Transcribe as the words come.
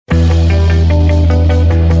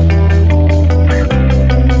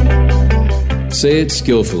Say It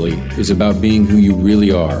Skillfully is about being who you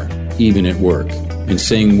really are, even at work, and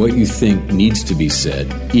saying what you think needs to be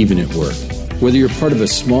said, even at work. Whether you're part of a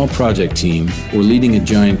small project team or leading a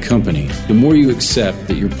giant company, the more you accept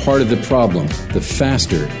that you're part of the problem, the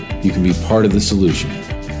faster you can be part of the solution.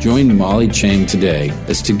 Join Molly Tschang today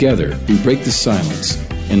as together we break the silence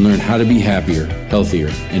and learn how to be happier, healthier,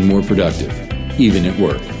 and more productive, even at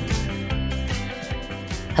work.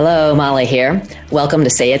 Hello, Molly here. Welcome to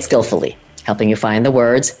Say It Skillfully, helping you find the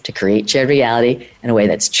words to create shared reality in a way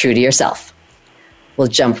that's true to yourself. We'll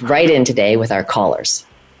jump right in today with our callers.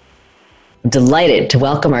 I'm delighted to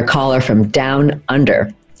welcome our caller from Down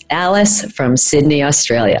Under, Alice from Sydney,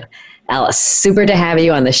 Australia. Alice, super to have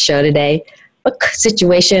you on the show today. What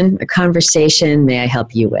situation or conversation may I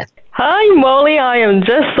help you with? Hi, Molly. I am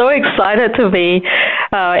just so excited to be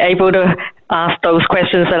able to ask those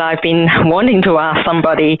questions that I've been wanting to ask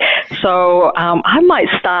somebody. So I might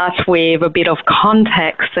start with a bit of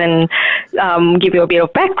context and give you a bit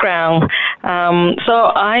of background.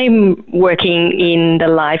 So I'm working in the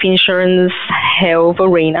life insurance health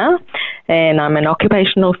arena, and I'm an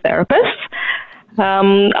occupational therapist.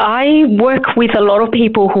 I work with a lot of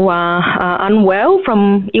people who are unwell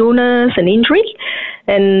from illness and injury,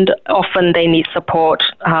 and often they need support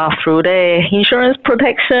through their insurance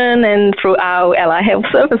protection and through our allied health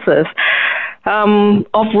services.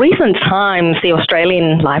 Of recent times, the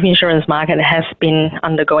Australian life insurance market has been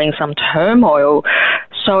undergoing some turmoil,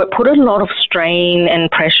 so it put a lot of strain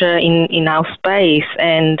and pressure in our space,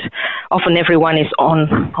 and often everyone is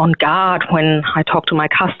on guard when I talk to my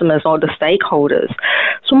customers or the stakeholders.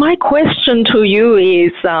 So my question to you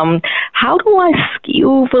is, how do I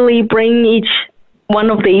skillfully bring each one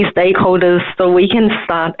of these stakeholders so we can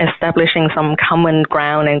start establishing some common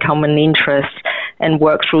ground and common interests and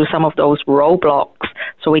work through some of those roadblocks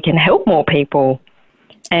so we can help more people?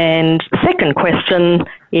 And the second question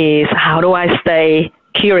is, how do I stay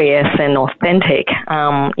curious and authentic?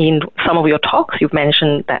 In some of your talks, you've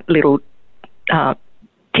mentioned that little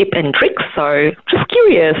tip and tricks, so just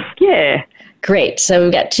curious, yeah. Great. So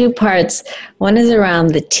we've got two parts. One is around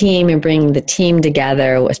the team and bringing the team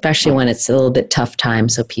together, especially when it's a little bit tough time,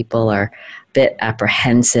 so people are a bit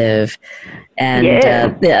apprehensive. And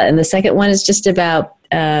and the second one is just about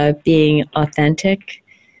being authentic,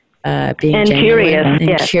 being and genuine, curious,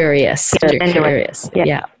 and curious. Yeah. Curious.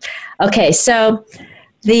 Yeah. Okay. So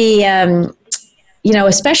the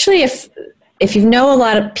especially if you know a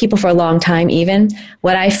lot of people for a long time, even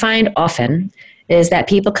what I find often is that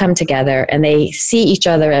people come together and they see each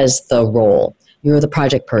other as the role. You're the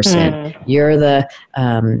project person. You're the,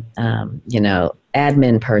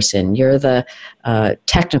 admin person. You're the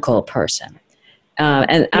technical person.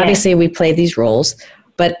 And obviously we play these roles,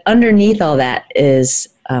 but underneath all that is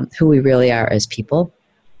who we really are as people.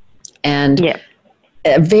 And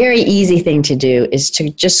a very easy thing to do is to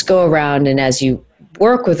just go around and as you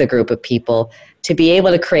work with a group of people, to be able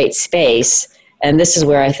to create space. And this is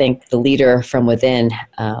where I think the leader from within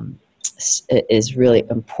is really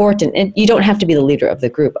important. And you don't have to be the leader of the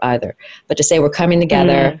group either. But to say we're coming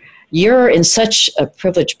together, you're in such a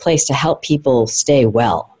privileged place to help people stay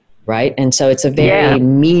well, right? And so it's a very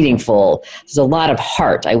meaningful, there's a lot of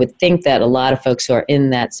heart. I would think that a lot of folks who are in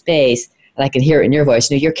that space, and I can hear it in your voice,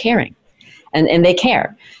 you're caring. And they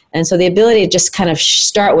care. And so the ability to just kind of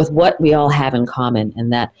start with what we all have in common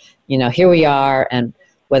and that, here we are, and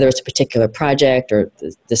whether it's a particular project or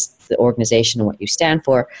the organization and what you stand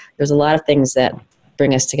for, there's a lot of things that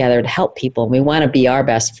bring us together to help people. And we want to be our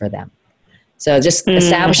best for them. So just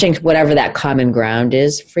establishing whatever that common ground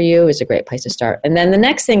is for you is a great place to start. And then the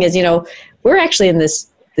next thing is, we're actually in this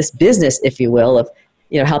business, if you will, of,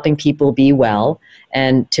 helping people be well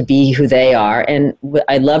and to be who they are. And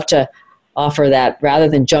I'd love to offer that rather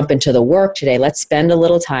than jump into the work today, let's spend a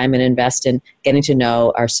little time and invest in getting to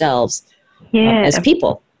know ourselves as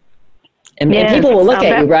people. And people will look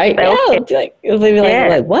at you, right? They'll be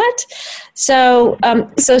like, what? So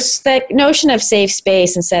that notion of safe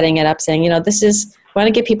space and setting it up, saying, this is, I want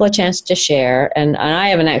to give people a chance to share. And I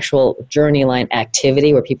have an actual journey line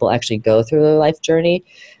activity where people actually go through their life journey,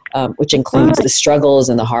 which includes the struggles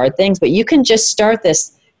and the hard things. But you can just start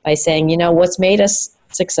this by saying, what's made us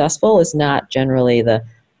successful is not generally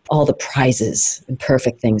all the prizes and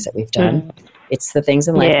perfect things that we've done. It's the things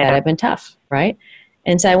in life that have been tough, right?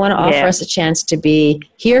 And so I want to offer us a chance to be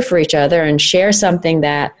here for each other and share something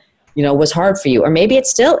that, was hard for you, or maybe it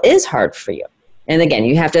still is hard for you. And again,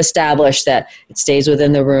 you have to establish that it stays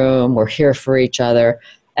within the room. We're here for each other.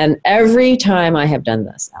 And every time I have done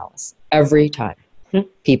this, Alice, every time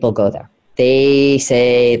people go there, they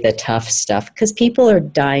say the tough stuff because people are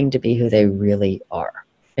dying to be who they really are.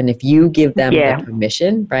 And if you give them Yeah. the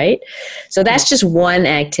permission, right? So that's just one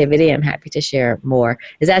activity. I'm happy to share more.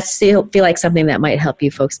 Does that still feel like something that might help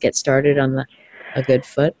you folks get started on a good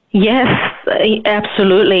foot? Yes,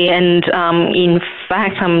 absolutely. And in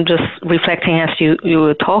fact, I'm just reflecting as you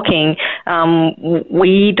were talking,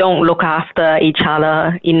 we don't look after each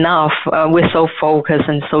other enough. We're so focused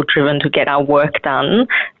and so driven to get our work done.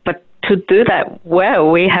 But to do that well,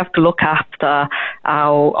 we have to look after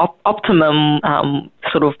our optimum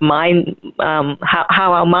sort of mind,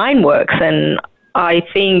 how our mind works. And I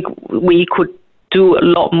think we could do a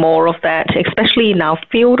lot more of that, especially in our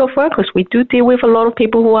field of work, because we do deal with a lot of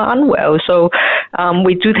people who are unwell. So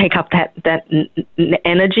we do take up that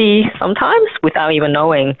energy sometimes without even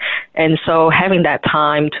knowing. And so having that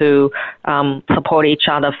time to support each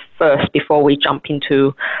other first before we jump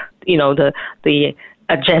into, the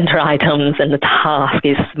agenda items and the task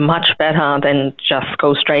is much better than just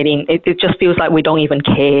go straight in. It just feels like we don't even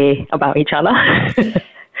care about each other.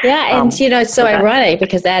 Yeah, and it's so ironic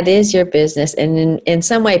because that is your business, and in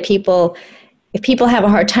some way, if people have a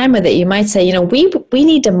hard time with it, you might say, we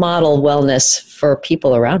need to model wellness for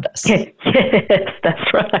people around us. Yes,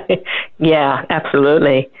 that's right. Yeah,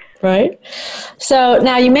 absolutely. Right. So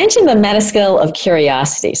now you mentioned the meta skill of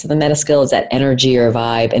curiosity. So the meta skill is that energy or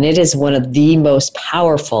vibe, and it is one of the most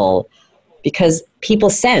powerful because people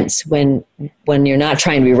sense when you're not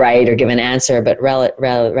trying to be right or give an answer, but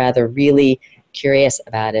rather really curious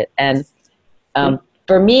about it. And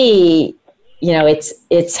for me,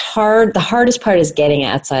 it's hard. The hardest part is getting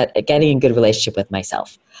a good relationship with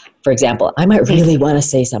myself. For example, I might really want to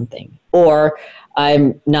say something, or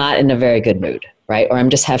I'm not in a very good mood, right? Or I'm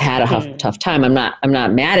just have had a tough time. I'm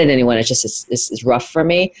not mad at anyone. It's just it's rough for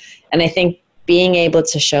me. And I think being able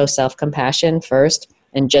to show self-compassion first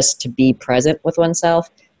and just to be present with oneself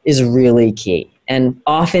is really key. And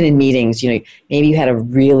often in meetings, maybe you had a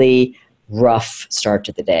really rough start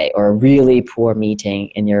to the day or a really poor meeting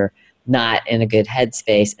and you're not in a good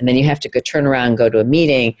headspace, and then you have to go turn around and go to a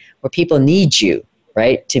meeting where people need you,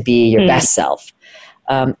 right, to be your best self.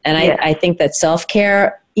 I think that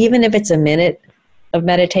self-care, even if it's a minute of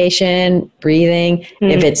meditation, breathing,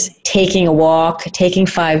 if it's taking a walk, taking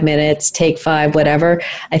 5 minutes, take 5, whatever,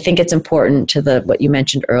 I think it's important to what you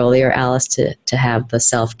mentioned earlier, Alice, to have the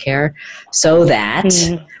self-care so that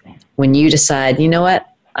when you decide, you know what,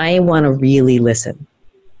 I want to really listen.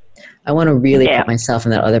 I want to really put myself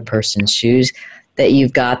in that other person's shoes, that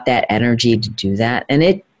you've got that energy to do that. And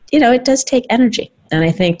it does take energy. And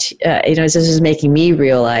I think, this is making me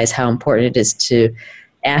realize how important it is to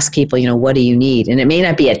ask people, what do you need? And it may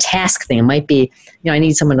not be a task thing. It might be, I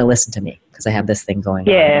need someone to listen to me because I have this thing going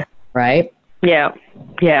on. Right? Yeah.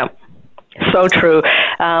 So true.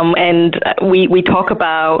 And we talk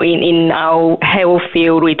about in our health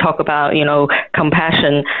field, we talk about,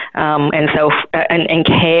 compassion and and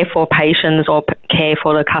care for patients or care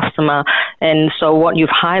for the customer. And so what you've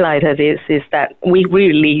highlighted is that we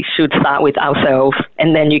really should start with ourselves,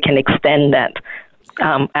 and then you can extend that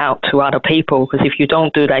out to other people, because if you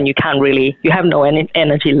don't do that, you have no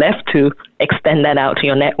energy left to extend that out to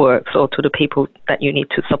your networks or to the people that you need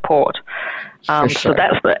to support. Sure. So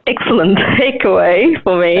that's the excellent takeaway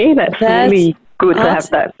for me. That's really good awesome to have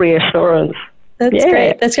that reassurance. That's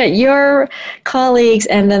great. That's great. Your colleagues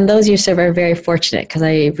and then those you serve are very fortunate, because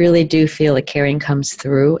I really do feel the caring comes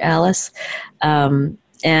through, Alice. And,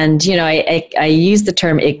 I use the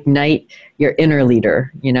term ignite your inner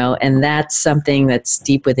leader, and that's something that's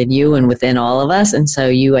deep within you and within all of us. And so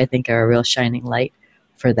you, I think, are a real shining light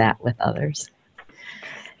for that with others.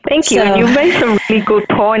 Thank you. And you made some really good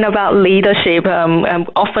point about leadership.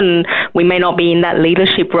 Often we may not be in that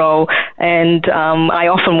leadership role. And I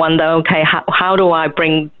often wonder, okay, how do I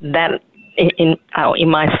bring that in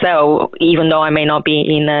myself, even though I may not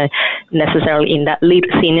be necessarily in that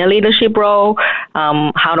senior leadership role?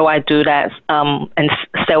 How do I do that? And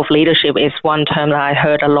self-leadership is one term that I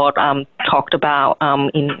heard a lot talked about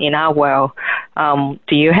in our world.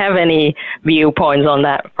 Do you have any viewpoints on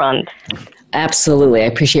that front? Absolutely. I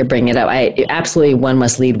appreciate bringing it up. One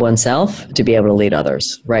must lead oneself to be able to lead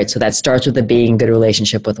others, right? So that starts with the being good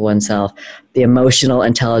relationship with oneself, the emotional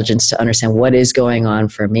intelligence to understand what is going on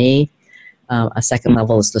for me. A second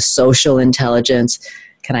level is the social intelligence.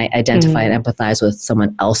 Can I identify and empathize with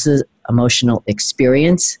someone else's emotional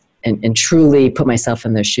experience and truly put myself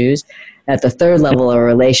in their shoes? At the third level, a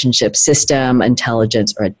relationship system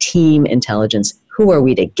intelligence or a team intelligence. Who are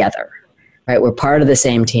we together, right? We're part of the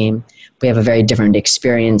same team. We have a very different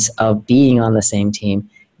experience of being on the same team.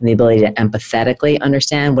 And the ability to empathetically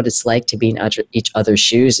understand what it's like to be in each other's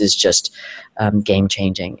shoes is just game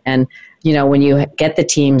changing. And, when you get the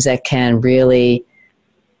teams that can really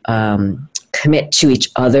commit to each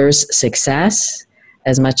other's success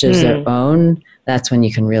as much as their own, that's when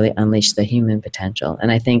you can really unleash the human potential.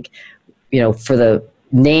 And I think, for the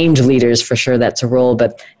named leaders, for sure, that's a role,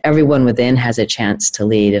 but everyone within has a chance to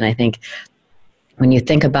lead. And I think when you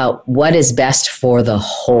think about what is best for the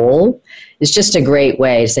whole, it's just a great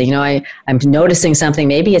way to say, I'm noticing something.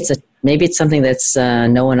 Maybe it's something that's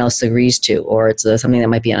no one else agrees to, or it's something that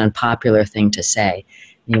might be an unpopular thing to say.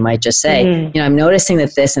 You might just say, I'm noticing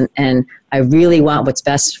that this, and I really want what's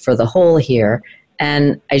best for the whole here.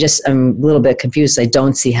 And I'm a little bit confused. I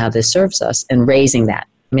don't see how this serves us, and raising that.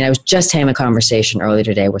 I mean, I was just having a conversation earlier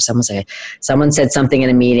today where someone said something in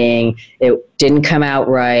a meeting. It didn't come out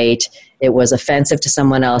right. It was offensive to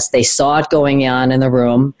someone else. They saw it going on in the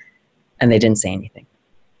room, and they didn't say anything.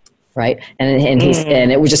 Right? And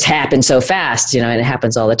it would just happen so fast, and it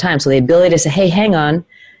happens all the time. So the ability to say, hey, hang on,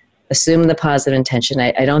 assume the positive intention.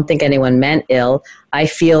 I don't think anyone meant ill. I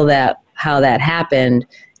feel that how that happened,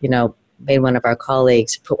 put one of our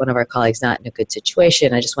colleagues not in a good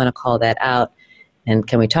situation. I just want to call that out. And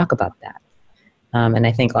can we talk about that? And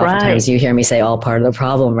I think oftentimes you hear me say all part of the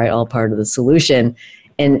problem, right? All part of the solution.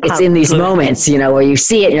 And it's in these moments, where you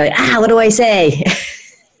see it and you're like, what do I say?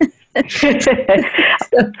 And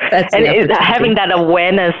having that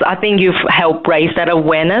awareness, I think you've helped raise that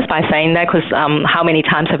awareness by saying that, because how many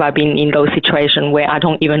times have I been in those situations where I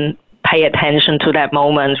don't even pay attention to that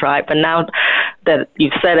moment, right? But now that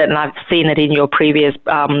you've said it and I've seen it in your previous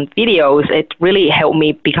videos, it really helped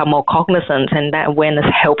me become more cognizant, and that awareness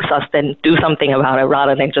helps us then do something about it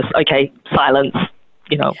rather than just, silence,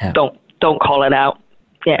 don't call it out.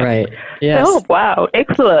 Yeah. Right. Yes. Oh, wow.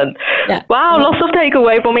 Excellent. Yeah. Wow. Lots of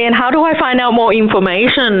takeaway for me. And how do I find out more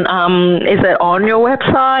information? Is it on your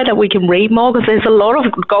website that we can read more? Because there's a lot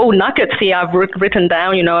of gold nuggets here I've written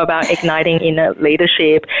down, about igniting inner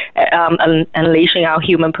leadership, unleashing our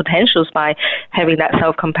human potentials by having that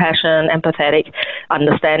self-compassion, empathetic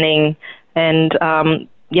understanding, and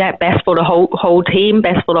best for the whole team,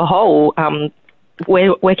 best for the whole.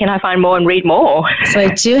 Where can I find more and read more? So I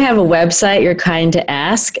do have a website, You're Kind to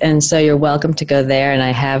Ask, and so you're welcome to go there. And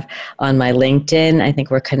I have on my LinkedIn, I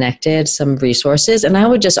think we're connected, some resources. And I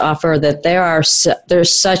would just offer that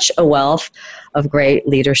there's such a wealth of great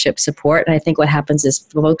leadership support. And I think what happens is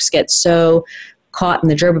folks get so caught in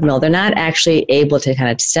the gerbil mill, they're not actually able to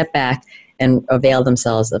kind of step back and avail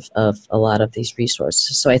themselves of a lot of these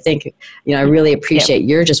resources. So I think, I really appreciate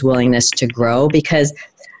your just willingness to grow, because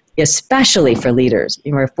especially for leaders,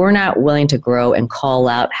 if we're not willing to grow and call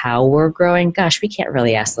out how we're growing, gosh, we can't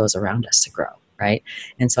really ask those around us to grow, right?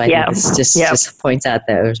 And so I think this just points out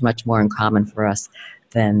that there's much more in common for us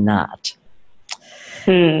than not.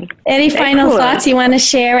 Any final thoughts you want to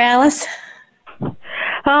share, Alice?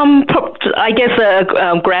 I guess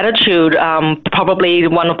gratitude, probably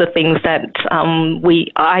one of the things that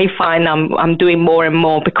I find I'm doing more and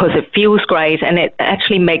more, because it feels great and it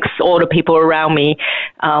actually makes all the people around me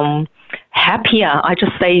happier. I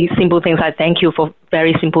just say simple things. I thank you for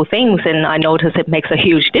very simple things, and I notice it makes a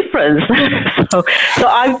huge difference. So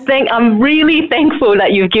I'm really thankful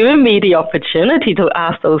that you've given me the opportunity to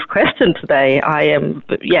ask those questions today. I am,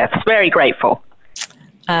 very grateful.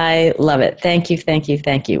 I love it. Thank you, thank you,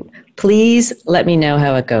 thank you. Please let me know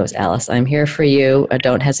how it goes, Alice. I'm here for you.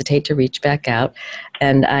 Don't hesitate to reach back out.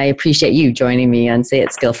 And I appreciate you joining me on Say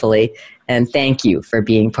It Skillfully. And thank you for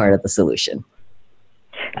being part of the solution.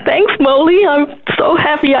 Thanks, Molly. I'm so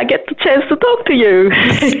happy I get the chance to talk to you.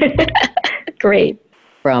 Great.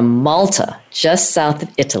 From Malta, just south of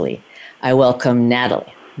Italy, I welcome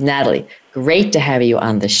Natalie. Natalie, great to have you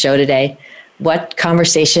on the show today. What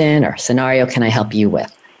conversation or scenario can I help you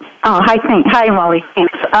with? Oh, hi, Molly.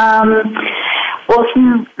 Thanks.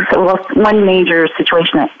 One major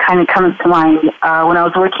situation that kind of comes to mind when I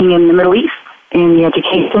was working in the Middle East in the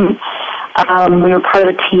education, we were part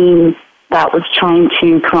of a team that was trying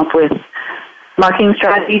to come up with marketing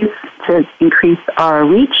strategies to increase our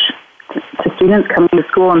reach to students coming to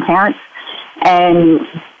school and parents. And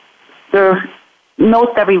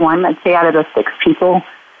most everyone, I'd say out of the 6 people,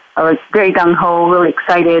 are very gung-ho, really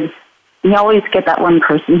excited. You always get that one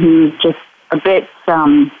person who's just a bit,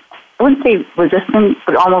 I wouldn't say resistant,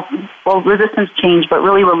 but resistance change, but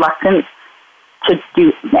really reluctant to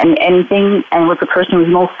do anything. And with the person who's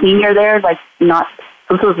most senior there, like not,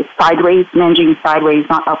 this was sideways, managing sideways,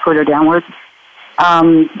 not upward or downward.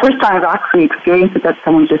 First time I've actually experienced it, that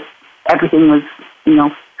someone just, everything was,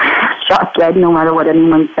 shot dead no matter what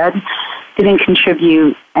anyone said, didn't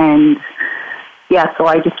contribute. And so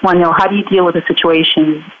I just want to know, how do you deal with a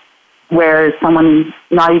situation where someone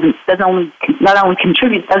not only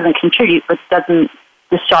contributes, doesn't contribute, but doesn't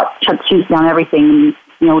just shut shoes down everything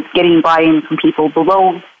getting buy-in from people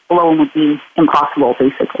below would be impossible,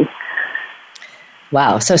 basically.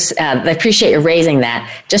 Wow. So I appreciate you raising that.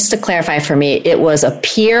 Just to clarify for me, it was a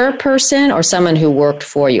peer person or someone who worked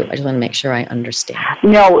for you? I just want to make sure I understand.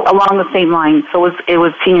 No, along the same line. So it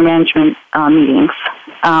was senior management meetings.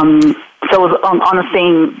 So it was on the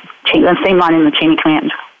same line in the chain of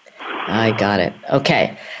command. I got it.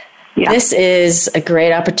 Okay. Yeah. This is a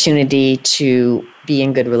great opportunity to be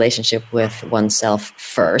in good relationship with oneself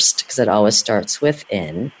first, because it always starts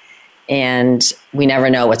within. And we never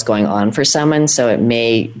know what's going on for someone. So it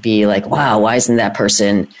may be like, wow, why isn't that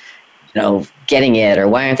person, getting it? Or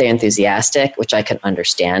why aren't they enthusiastic? Which I can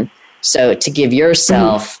understand. So to give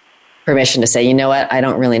yourself permission to say, you know what, I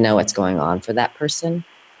don't really know what's going on for that person.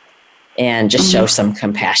 And just show some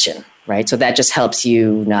compassion, right? So that just helps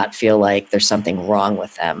you not feel like there's something wrong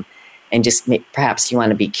with them. And just perhaps you want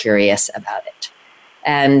to be curious about it.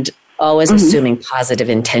 And always assuming positive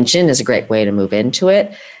intention is a great way to move into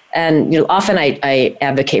it. And often I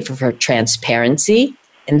advocate for transparency.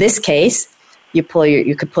 In this case, you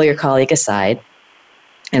could pull your colleague aside,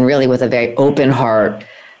 and really with a very open heart,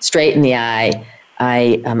 straight in the eye.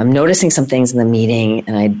 I'm noticing some things in the meeting,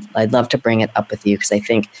 and I'd love to bring it up with you because I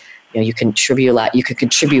think you contribute a lot. You could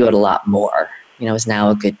contribute a lot more. Is now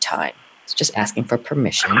a good time. It's just asking for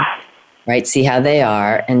permission, right? See how they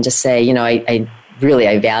are, and just say, I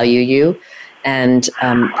value you, and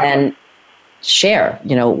share,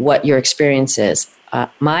 what your experience is.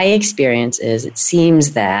 My experience is it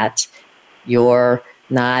seems that you're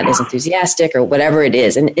not as enthusiastic or whatever it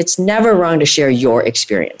is. And it's never wrong to share your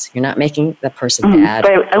experience. You're not making the person bad.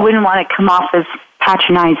 But I wouldn't want to come off as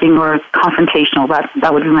patronizing or confrontational.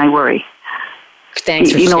 That would be my worry.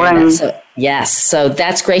 Thanks for sharing that. So, yes. So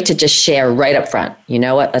that's great to just share right up front. You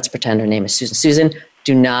know what? Let's pretend her name is Susan. Susan,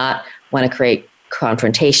 do not want to create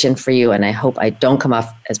confrontation for you, and I hope I don't come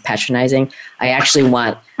off as patronizing. I actually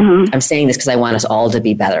want, I'm saying this because I want us all to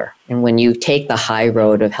be better. And when you take the high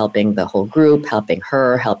road of helping the whole group, helping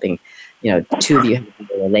her, helping, two of you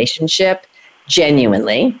have a relationship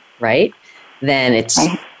genuinely, right? Then it's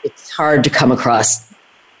hard to come across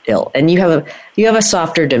ill. And you have a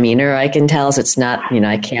softer demeanor, I can tell. So it's not,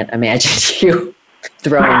 I can't imagine you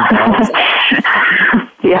throwing balls.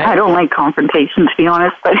 Yeah, I don't like confrontation, to be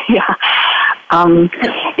honest, but yeah.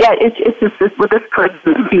 It's just with this person,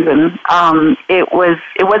 Susan. It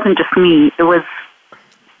wasn't just me. It was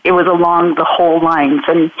along the whole lines,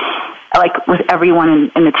 and like with everyone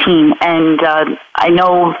in the team. And I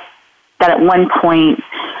know that at one point,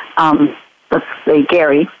 let's say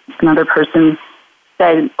Gary, another person,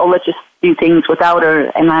 said, "Oh, let's just do things without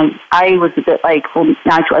her." And I was a bit like, "Well,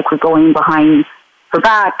 now I feel like we're going behind her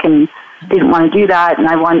back," and didn't want to do that, and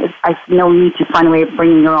I no need to find a way of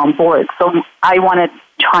bringing her on board. So I want to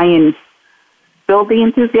try and build the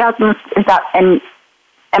enthusiasm. Is that, and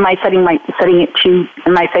am I setting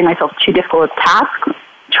myself too difficult a task,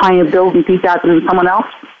 trying to build enthusiasm in someone else?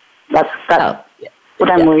 That's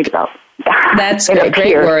what I'm worried about. That's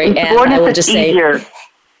great worry, and I will just say,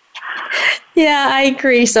 yeah, I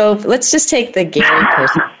agree. So let's just take the Gary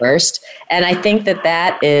person first. And I think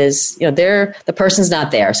that is, the person's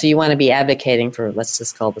not there. So you want to be advocating for, let's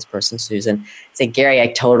just call this person Susan. Say, Gary, I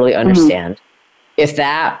totally understand. If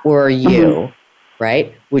that were you,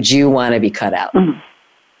 right, would you want to be cut out?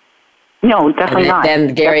 No, definitely not.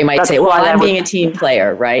 Then Gary might say, well, I'm being a team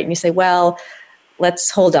player, right? And you say, well,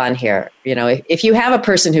 let's hold on here. If you have a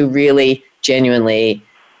person who really genuinely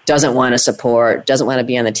doesn't want to support, doesn't want to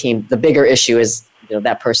be on the team, the bigger issue is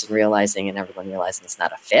that person realizing and everyone realizing it's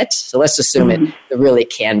not a fit. So let's assume it really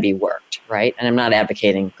can be worked, right? And I'm not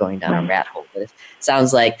advocating going down a rat hole, but it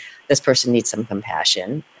sounds like this person needs some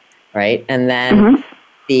compassion, right? And then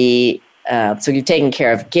so you're taking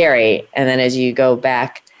care of Gary, and then as you go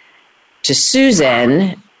back to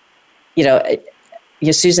Susan,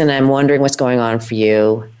 Susan, I'm wondering what's going on for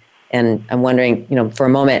you. And I'm wondering, for a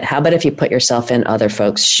moment, how about if you put yourself in other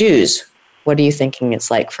folks' shoes? What are you thinking it's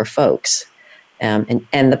like for folks? And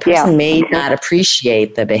the person may not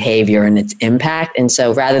appreciate the behavior and its impact. And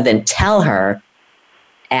so rather than tell her,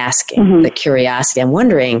 asking the curiosity, I'm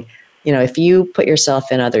wondering, if you put yourself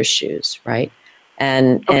in other shoes, right?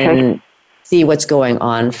 And see what's going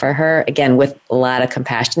on for her, again, with a lot of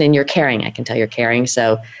compassion. And you're caring. I can tell you're caring.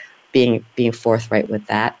 So being forthright with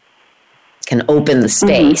that can open the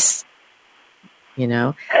space,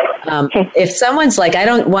 If someone's like,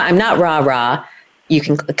 I'm not rah-rah, you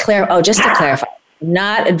can just to clarify,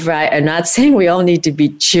 I'm not saying we all need to be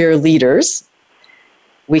cheerleaders.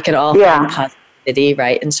 We can all find positivity,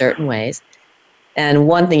 right, in certain ways. And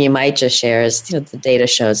one thing you might just share is, the data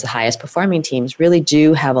shows the highest performing teams really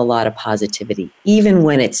do have a lot of positivity, even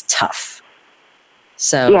when it's tough.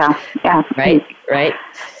 So, yeah. Right.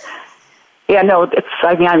 Yeah, no,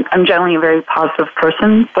 I'm generally a very positive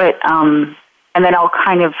person, but, and then I'll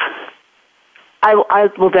kind of, I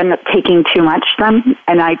will end up taking too much then,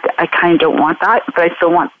 and I kind of don't want that, but I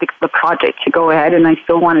still want the project to go ahead, and I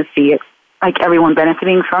still want to see it, like everyone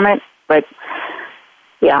benefiting from it, but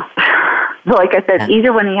yeah. So like I said,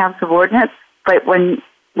 easier when you have subordinates, but when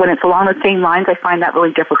it's along the same lines, I find that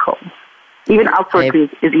really difficult. Even upward is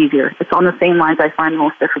easier. It's on the same lines I find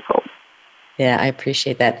most difficult. Yeah, I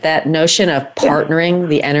appreciate that. That notion of partnering,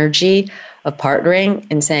 the energy of partnering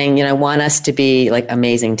and saying, I want us to be like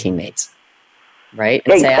amazing teammates, right?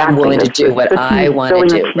 And say, I'm willing to do what I want to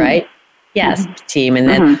do, right? Yes, team. And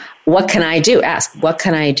then what can I do? Ask, what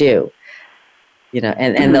can I do?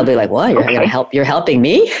 And they'll be like, well, you're going to help. You're helping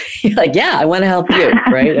me? You're like, yeah, I want to help you,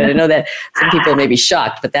 right? And I know that some people may be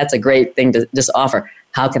shocked, but that's a great thing to just offer.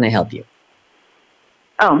 How can I help you?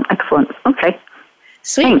 Oh, excellent. Okay.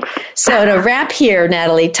 Sweet. Thanks. So to wrap here,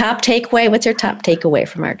 Natalie, top takeaway. What's your top takeaway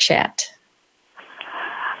from our chat?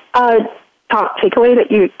 Top takeaway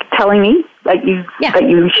that you're telling me, that you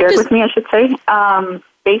shared with me, I should say.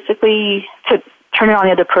 Basically, to turn it on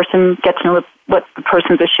the other person, get to know what the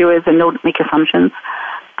person's issue is, and don't make assumptions.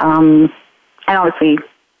 And obviously,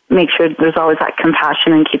 make sure there's always that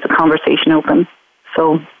compassion and keep the conversation open.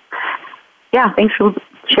 So, yeah, thanks for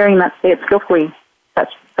sharing that It Skillfully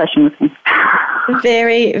session with me.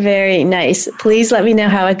 Very, very nice. Please let me know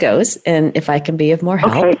how it goes and if I can be of more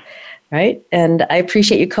help. Okay. Right? And I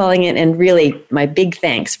appreciate you calling in, and really my big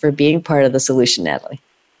thanks for being part of the solution, Natalie.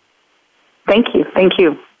 Thank you.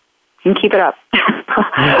 You can keep it up.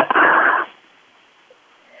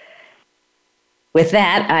 With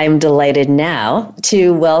that, I'm delighted now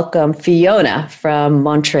to welcome Fiona from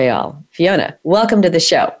Montreal. Fiona, welcome to the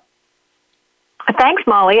show. Thanks,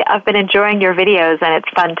 Molly. I've been enjoying your videos, and it's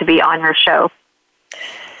fun to be on your show.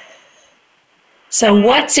 So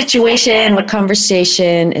what situation, what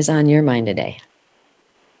conversation is on your mind today?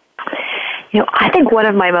 I think one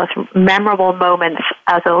of my most memorable moments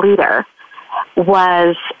as a leader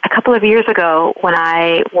was a couple of years ago when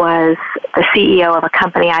I was the CEO of a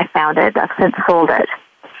company I founded. I've since sold it.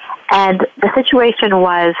 And the situation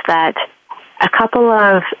was that a couple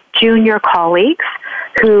of junior colleagues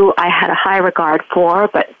who I had a high regard for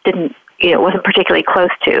but wasn't particularly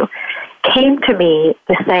close to, came to me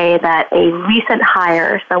to say that a recent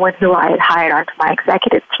hire, someone who I had hired onto my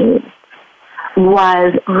executive team,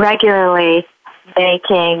 was regularly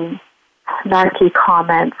making snarky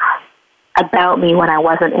comments about me when I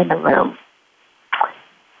wasn't in the room.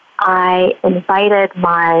 I invited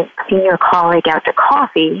my senior colleague out to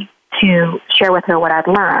coffee to share with her what I'd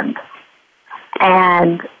learned.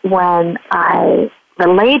 And when I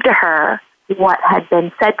relayed to her what had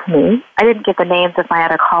been said to me, I didn't give the names of my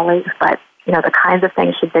other colleagues, but the kinds of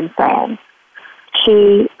things she'd been saying,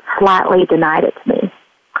 she flatly denied it to me.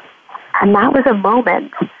 And that was a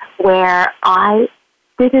moment where I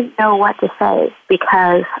didn't know what to say,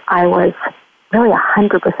 because I was really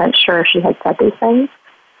 100% sure she had said these things.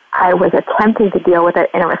 I was attempting to deal with it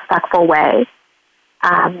in a respectful way,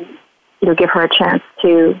 give her a chance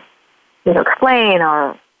to, explain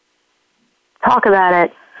or talk about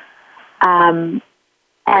it. And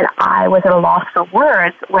I was at a loss for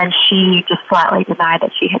words when she just flatly denied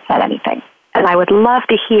that she had said anything. And I would love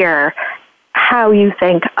to hear how you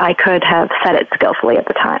think I could have said it skillfully at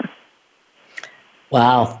the time.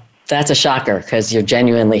 Wow, that's a shocker, because you're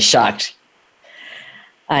genuinely shocked.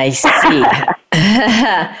 I see.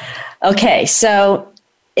 Okay, so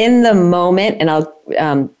in the moment, and I'll,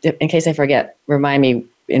 in case I forget, remind me,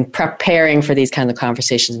 in preparing for these kinds of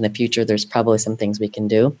conversations in the future, there's probably some things we can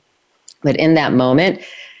do. But in that moment,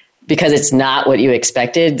 because it's not what you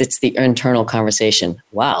expected, it's the internal conversation.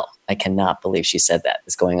 Wow, I cannot believe she said that,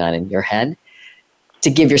 is going on in your head. To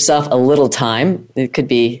give yourself a little time, it could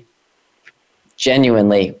be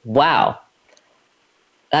genuinely, wow,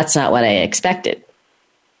 that's not what I expected.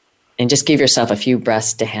 And just give yourself a few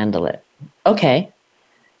breaths to handle it. Okay,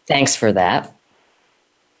 thanks for that.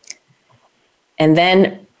 And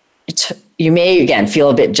then you may, again, feel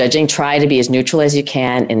a bit judging. Try to be as neutral as you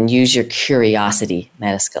can and use your curiosity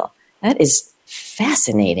meta skill. That is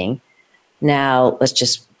fascinating. Now, let's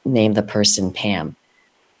just name the person Pam.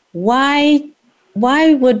 Why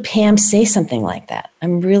would Pam say something like that?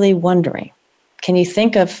 I'm really wondering. Can you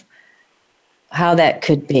think of how that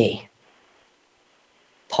could be?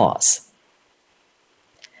 Pause.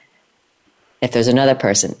 If there's another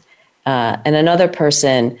person, and another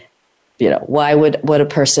person why would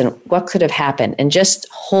what could have happened? And just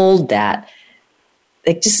hold that.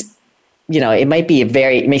 It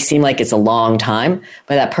may seem like it's a long time,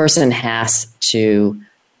 but that person has to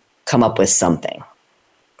come up with something.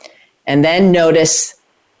 And then notice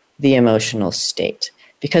the emotional state,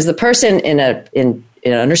 because the person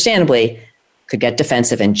understandably could get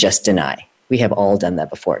defensive and just deny. We have all done that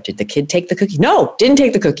before. Did the kid take the cookie? No, didn't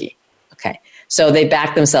take the cookie. Okay. So they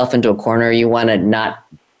back themselves into a corner. You want to not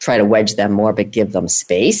try to wedge them more, but give them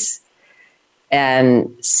space. And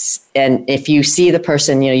if you see the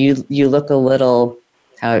person, you look a little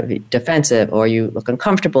defensive or you look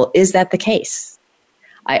uncomfortable, is that the case?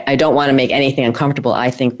 I don't want to make anything uncomfortable. I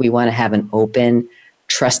think we want to have an open,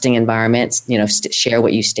 trusting environment, share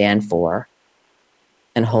what you stand for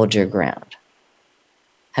and hold your ground.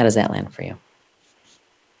 How does that land for you?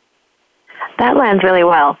 That lands really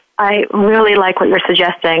well. I really like what you're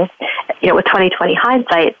suggesting, with 20/20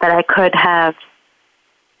 hindsight, that I could have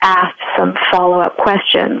asked some follow-up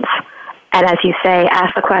questions. And as you say,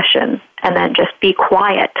 ask the question and then just be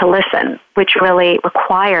quiet to listen, which really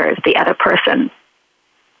requires the other person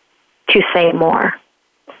to say more.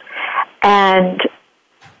 And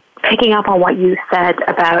picking up on what you said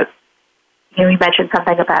about, you mentioned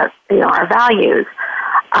something about, our values.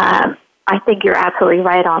 I think you're absolutely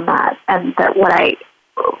right on that. And that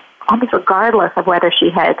almost regardless of whether she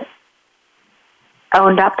had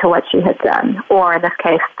owned up to what she had done, or in this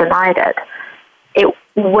case, denied it, it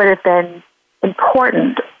would have been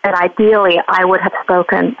important. And ideally, I would have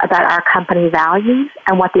spoken about our company values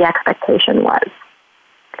and what the expectation was.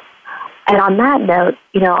 And on that note,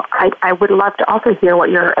 I would love to also hear what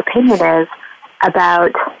your opinion is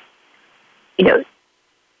about,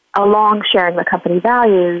 along sharing the company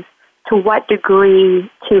values, to what degree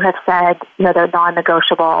to have said, they're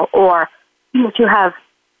non-negotiable, or to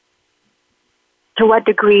what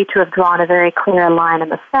degree to have drawn a very clear line in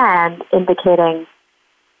the sand indicating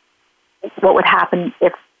what would happen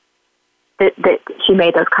if that she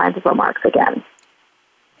made those kinds of remarks again.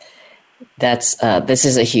 This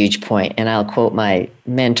is a huge point, and I'll quote my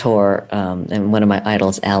mentor and one of my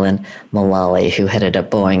idols, Alan Mulally, who headed up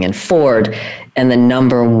Boeing and Ford, and the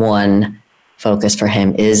number one focus for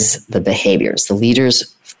him is the behaviors. The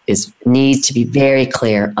leaders needs to be very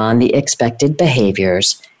clear on the expected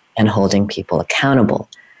behaviors and holding people accountable.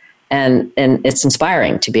 And it's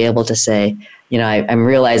inspiring to be able to say, I'm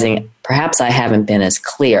realizing perhaps I haven't been as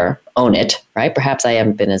clear, own it, right? Perhaps I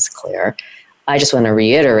haven't been as clear. I just want to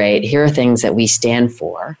reiterate, here are things that we stand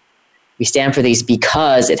for. We stand for these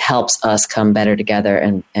because it helps us come better together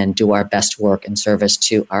and do our best work and service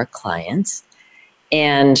to our clients.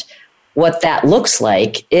 And what that looks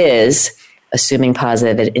like is assuming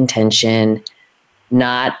positive intention,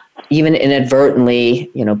 not even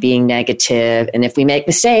inadvertently, being negative. And if we make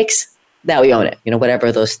mistakes, that we own it,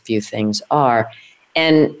 whatever those few things are.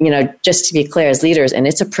 And, just to be clear, as leaders, and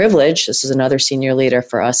it's a privilege, this is another senior leader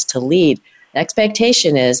for us to lead, the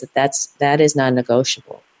expectation is that is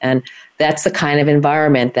non-negotiable. And that's the kind of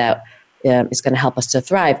environment that is going to help us to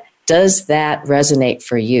thrive. Does that resonate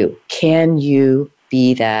for you? Can you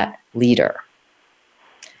be that leader?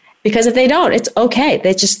 Because if they don't, it's okay.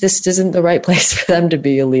 This isn't the right place for them to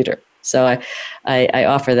be a leader. So I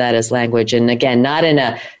offer that as language. And again, not in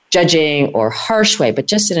a judging or harsh way, but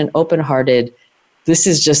just in an open-hearted, this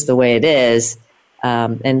is just the way it is.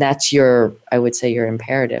 And that's I would say your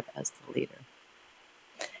imperative as the leader.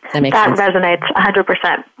 That resonates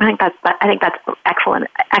 100%. I think that's excellent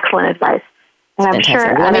advice. And I'm fantastic.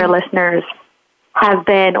 sure other listeners have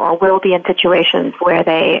been or will be in situations where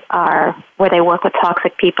they work with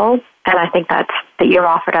toxic people. And I think that you've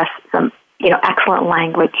offered us some, excellent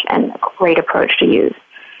language and a great approach to use.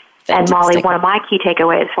 Fantastic. And Molly, one of my key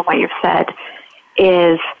takeaways from what you've said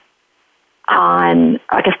is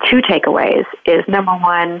two takeaways is, number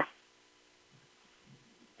one,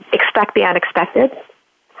 expect the unexpected.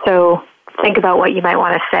 So think about what you might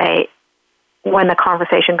want to say when the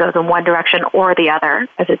conversation goes in one direction or the other,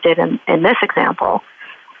 as it did in this example.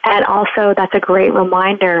 And also, that's a great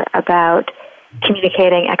reminder about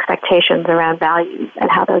communicating expectations around values and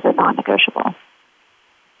how those are non-negotiable.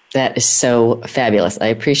 That is so fabulous. I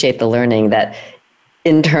appreciate the learning. That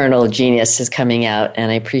internal genius is coming out, and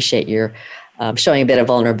I appreciate your showing a bit of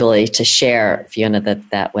vulnerability to share, Fiona,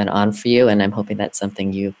 that went on for you, and I'm hoping that's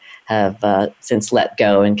something you have since let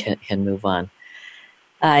go and can move on.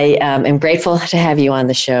 I am grateful to have you on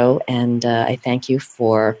the show, and I thank you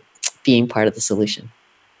for being part of the solution.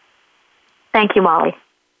 Thank you, Molly.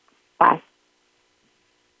 Bye.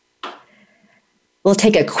 We'll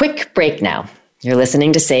take a quick break now. You're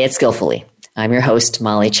listening to Say It Skillfully. I'm your host,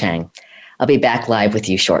 Molly Tschang. I'll be back live with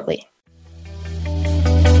you shortly.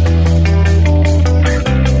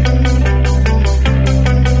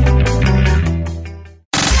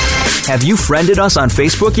 Have you friended us on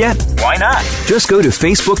Facebook yet? Why not? Just go to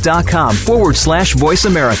facebook.com/Voice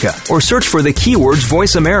America or search for the keywords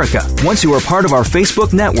Voice America. Once you are part of our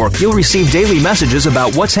Facebook network, you'll receive daily messages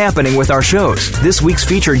about what's happening with our shows, this week's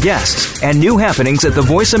featured guests, and new happenings at the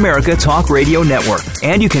Voice America Talk Radio Network.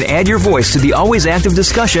 And you can add your voice to the always active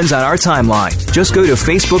discussions on our timeline. Just go to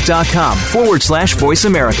facebook.com/Voice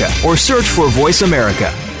America or search for Voice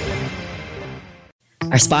America.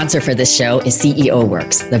 Our sponsor for this show is CEO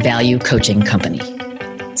Works, the value coaching company.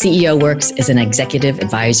 CEO Works is an executive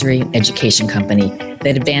advisory education company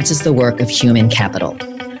that advances the work of human capital.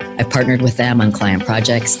 I've partnered with them on client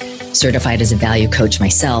projects, certified as a value coach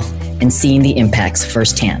myself, and seen the impacts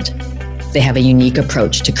firsthand. They have a unique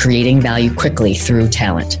approach to creating value quickly through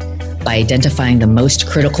talent by identifying the most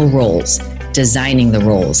critical roles, designing the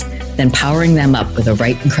roles, then powering them up with the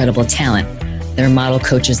right incredible talent. Their model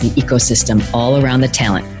coaches the ecosystem all around the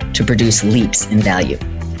talent to produce leaps in value.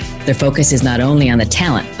 Their focus is not only on the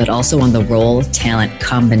talent, but also on the role-talent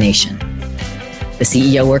combination. The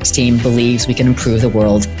CEO Works team believes we can improve the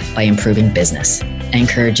world by improving business. I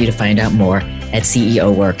encourage you to find out more at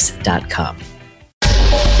ceoworks.com.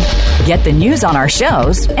 Get the news on our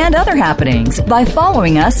shows and other happenings by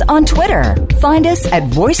following us on Twitter. Find us at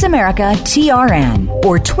Voice America TRN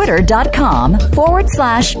or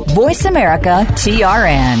twitter.com/Voice America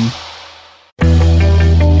TRN.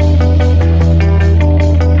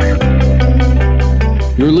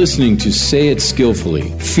 You're listening to Say It Skillfully,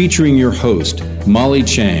 featuring your host, Molly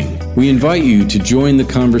Tschang. We invite you to join the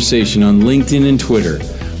conversation on LinkedIn and Twitter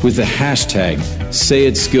with the hashtag Say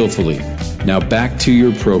It Skillfully. Now back to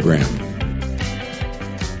your program.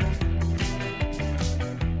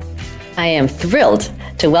 I am thrilled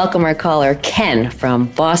to welcome our caller, Ken from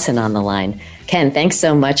Boston, on the line. Ken, thanks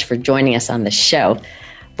so much for joining us on the show.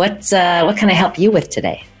 What can I help you with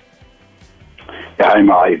today? Yeah, hi,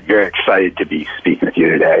 Molly. Very excited to be speaking with you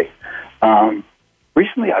today.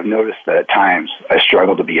 Recently, I've noticed that at times I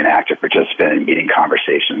struggle to be an active participant in meeting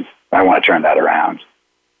conversations. I want to turn that around.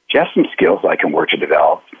 Do you have some skills I can work to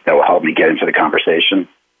develop that will help me get into the conversation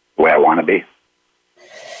the way I want to be?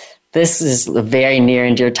 This is a very near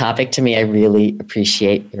and dear topic to me. I really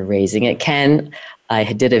appreciate your raising it, Ken. I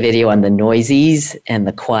did a video on the noisies and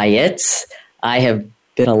the quiets. I have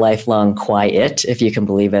been a lifelong quiet, if you can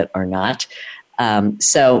believe it or not.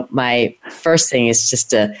 So my first thing is just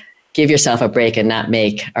to give yourself a break and not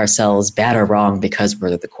make ourselves bad or wrong because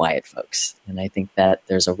we're the quiet folks. And I think that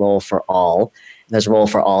there's a role for all. There's a role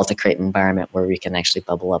for all to create an environment where we can actually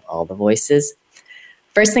bubble up all the voices.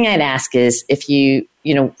 First thing I'd ask is if you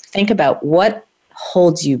think about what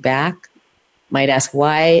holds you back, might ask,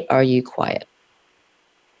 why are you quiet?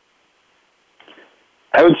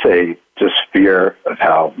 I would say just fear of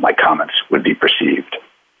how my comments would be perceived.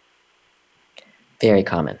 Very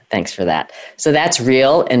common. Thanks for that. So that's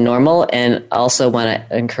real and normal, and also want to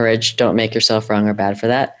encourage, don't make yourself wrong or bad for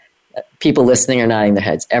that. People listening are nodding their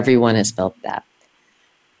heads. Everyone has felt that.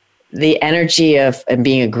 The energy of and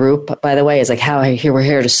being a group, by the way, is like how we're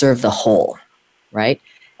here to serve the whole, right?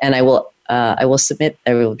 And I will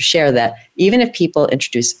share that even if people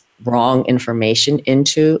introduce wrong information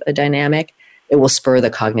into a dynamic, it will spur the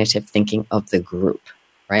cognitive thinking of the group,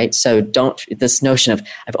 right? So this notion of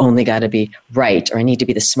I've only got to be right or I need to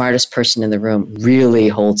be the smartest person in the room really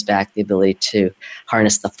holds back the ability to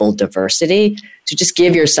harness the full diversity, to just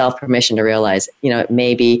give yourself permission to realize, it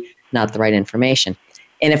may be not the right information.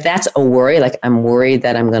 And if that's a worry, like I'm worried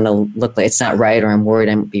that I'm going to look like it's not right or I'm worried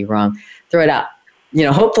I might be wrong, throw it out.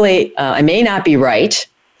 Hopefully I may not be right.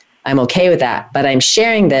 I'm okay with that. But I'm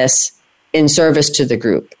sharing this in service to the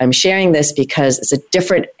group. I'm sharing this because it's a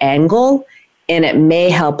different angle and it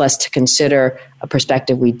may help us to consider a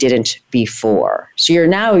perspective we didn't before. So you're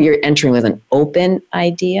entering with an open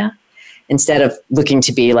idea instead of looking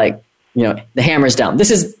to be like, the hammer's down.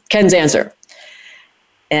 This is Ken's answer.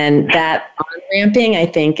 And that on-ramping, I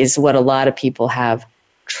think, is what a lot of people have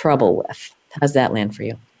trouble with. How's that land for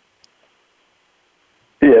you?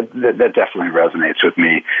 Yeah, that definitely resonates with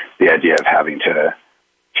me, the idea of having to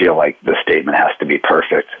feel like the statement has to be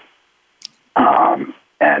perfect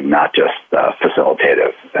and not just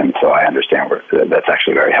facilitative. And so I understand that's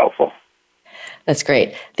actually very helpful. That's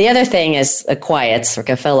great. The other thing is a quiet, like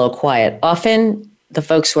a fellow quiet. Often the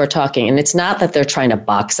folks who are talking, and it's not that they're trying to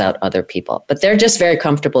box out other people, but they're just very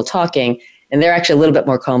comfortable talking, and they're actually a little bit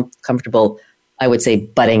more comfortable, I would say,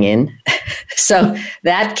 butting in. So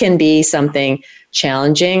that can be something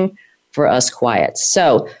challenging for us quiet.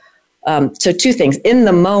 So two things. In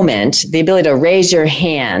the moment, the ability to raise your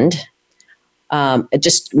hand,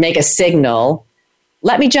 just make a signal,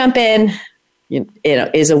 let me jump in,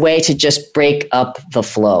 is a way to just break up the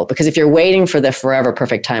flow. Because if you're waiting for the forever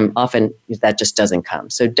perfect time, often that just doesn't come.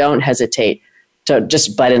 So don't hesitate to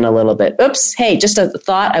just butt in a little bit. Oops, hey, just a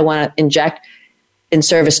thought I want to inject in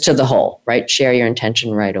service to the whole, right? Share your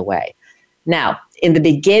intention right away. Now, in the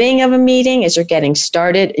beginning of a meeting, as you're getting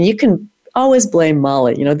started, and you can always blame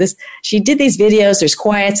Molly. She did these videos, there's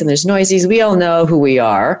quiets and there's noisies. We all know who we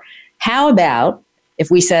are. How about if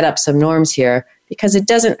we set up some norms here? Because it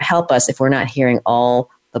doesn't help us if we're not hearing all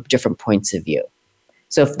the different points of view.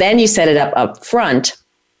 So if then you set it up front,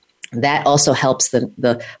 that also helps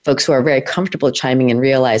the folks who are very comfortable chiming in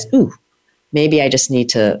realize, ooh, maybe I just need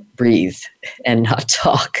to breathe and not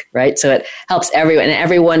talk, right? So it helps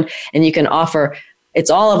everyone, and you can offer, it's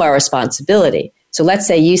all of our responsibility. So let's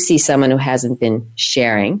say you see someone who hasn't been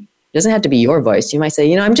sharing. It doesn't have to be your voice. You might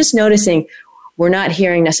say, I'm just noticing we're not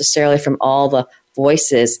hearing necessarily from all the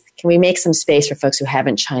voices. Can we make some space for folks who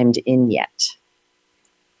haven't chimed in yet?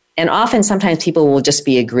 And often, sometimes people will just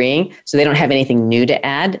be agreeing, so they don't have anything new to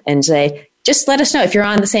add, and say, just let us know. If you're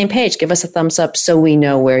on the same page, give us a thumbs up so we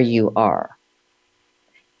know where you are.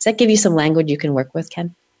 Does that give you some language you can work with,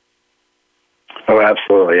 Ken? Oh,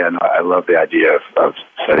 absolutely. And I love the idea of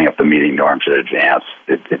setting up the meeting norms in advance.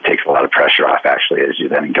 It takes a lot of pressure off, actually, as you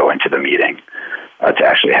then go into the meeting to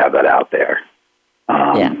actually have that out there.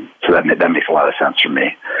 So that makes a lot of sense for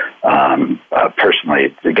me,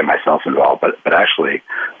 personally, to get myself involved. But actually,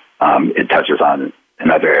 it touches on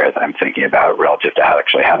another area that I'm thinking about relative to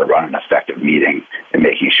how to run an effective meeting and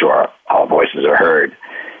making sure all voices are heard.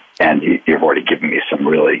 And you've already given me some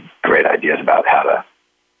really great ideas about how to,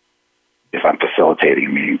 if I'm facilitating a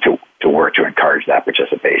meeting, to work to encourage that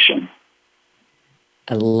participation.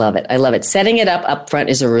 I love it. Setting it up front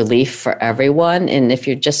is a relief for everyone. And if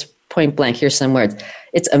you're just point blank, here's some words.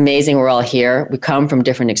 It's amazing we're all here. We come from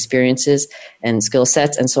different experiences and skill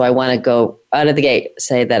sets. And so I want to go out of the gate,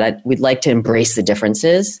 say that we'd like to embrace the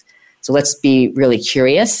differences. So let's be really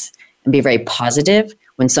curious and be very positive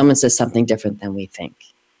when someone says something different than we think,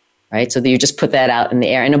 right? So that you just put that out in the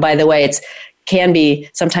air. And by the way,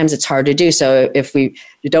 sometimes it's hard to do. So if you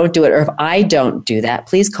don't do it, or if I don't do that,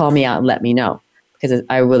 please call me out and let me know, because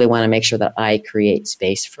I really want to make sure that I create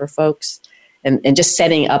space for folks. And just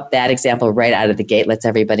setting up that example right out of the gate lets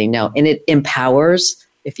everybody know. And it empowers,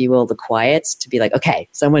 if you will, the quiets to be like, okay,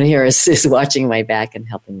 someone here is watching my back and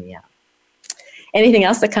helping me out. Anything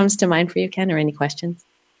else that comes to mind for you, Ken, or any questions?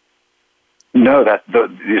 No,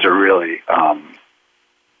 these are really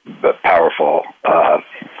powerful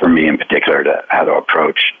for me in particular, to how to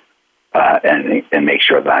approach and make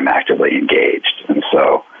sure that I'm actively engaged. And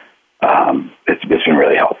so it's been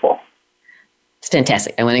really helpful. It's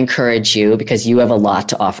fantastic. I want to encourage you, because you have a lot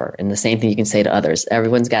to offer, and the same thing you can say to others.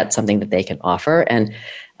 Everyone's got something that they can offer, and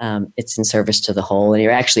it's in service to the whole, and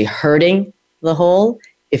you're actually hurting the whole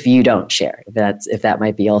if you don't share. If that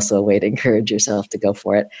might be also a way to encourage yourself to go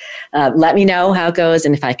for it. Let me know how it goes,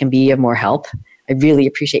 and if I can be of more help. I really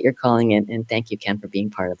appreciate your calling in, and thank you, Ken, for being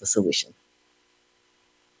part of the solution.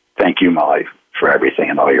 Thank you, Molly, for everything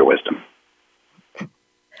and all your wisdom.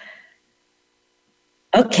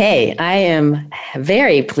 Okay, I am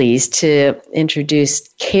very pleased to introduce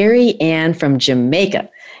Carrie Ann from Jamaica.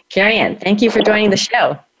 Carrie Ann, thank you for joining the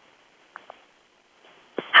show.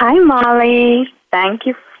 Hi, Molly. Thank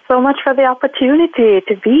you so much for the opportunity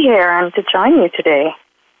to be here and to join you today.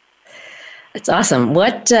 That's awesome.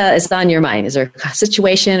 What is on your mind? Is there a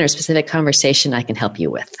situation or specific conversation I can help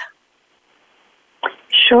you with?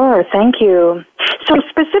 Sure, thank you. So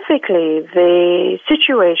specifically, the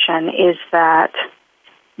situation is that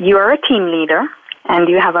you are a team leader and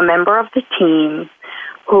you have a member of the team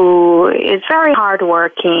who is very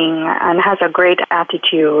hardworking and has a great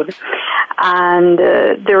attitude. And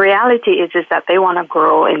the reality is that they want to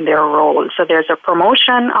grow in their role. So there's a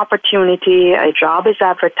promotion opportunity, a job is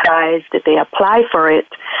advertised, they apply for it.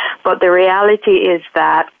 But the reality is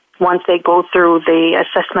that once they go through the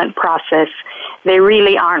assessment process, they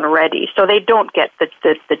really aren't ready. So they don't get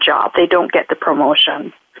the job, they don't get the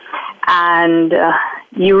promotion. And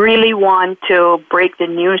you really want to break the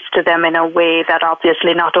news to them in a way that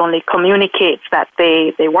obviously not only communicates that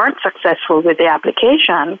they weren't successful with the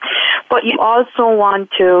application, but you also want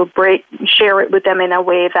to share it with them in a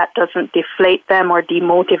way that doesn't deflate them or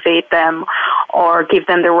demotivate them or give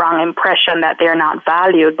them the wrong impression that they're not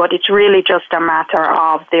valued, but it's really just a matter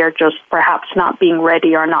of they're just perhaps not being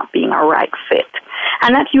ready or not being a right fit.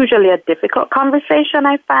 And that's usually a difficult conversation,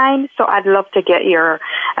 I find, so I'd love to get your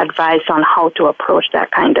advice on how to approach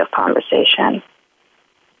that kind of conversation.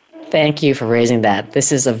 Thank you for raising that.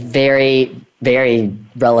 This is a very, very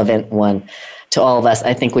relevant one to all of us,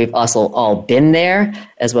 I think we've also all been there,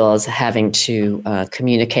 as well as having to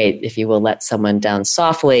communicate, if you will, let someone down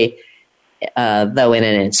softly, though in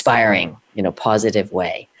an inspiring, positive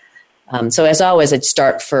way. So as always, I'd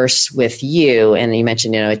start first with you. And you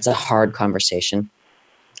mentioned, it's a hard conversation.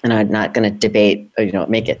 And I'm not going to debate,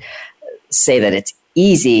 say that it's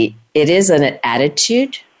easy. It is an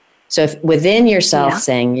attitude. So if within yourself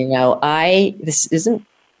saying, this isn't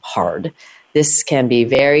hard. This can be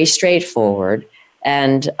very straightforward.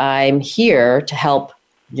 And I'm here to help,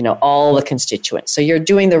 all the constituents. So you're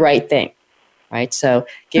doing the right thing, right? So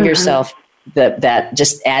give yourself that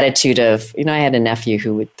just attitude of, I had a nephew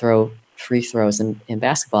who would throw free throws in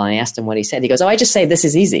basketball, and I asked him what he said. He goes, I just say this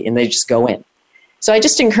is easy, and they just go in. So I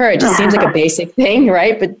just encourage, it seems like a basic thing,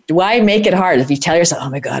 right? But why make it hard? If you tell yourself,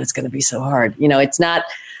 oh my God, it's going to be so hard. It's not,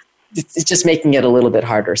 it's just making it a little bit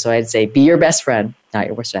harder. So I'd say, be your best friend, not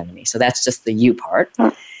your worst enemy. So that's just the you part,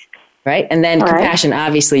 right? And then compassion,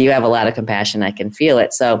 obviously you have a lot of compassion. I can feel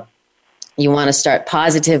it. So you want to start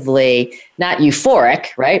positively, not euphoric,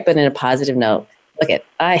 right? But in a positive note, look at,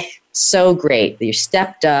 so great that you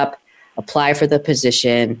stepped up, apply for the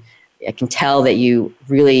position. I can tell that you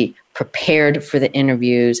really prepared for the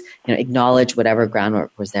interviews, acknowledge whatever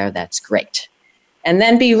groundwork was there. That's great. And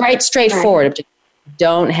then be straightforward.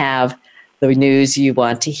 Don't have the news you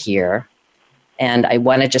want to hear. And I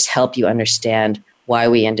want to just help you understand why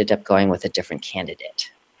we ended up going with a different candidate.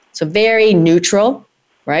 So very neutral,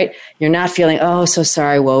 right? You're not feeling, oh, so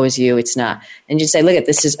sorry, woe is you. It's not. And you say, look,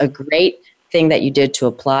 this is a great thing that you did to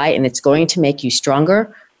apply, and it's going to make you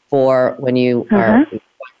stronger for when you are going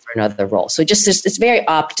for another role. So it's very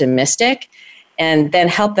optimistic, and then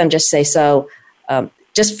help them just say, so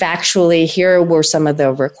just factually, here were some of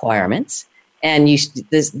the requirements, and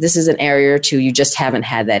this is an area or two you just haven't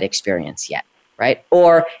had that experience yet, right?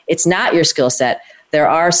 Or it's not your skill set. There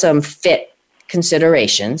are some fit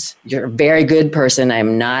considerations. You're a very good person.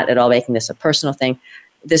 I'm not at all making this a personal thing.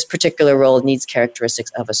 This particular role needs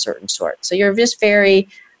characteristics of a certain sort. So you're just very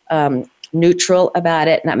neutral about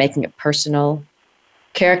it, not making it personal.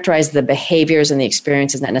 Characterize the behaviors and the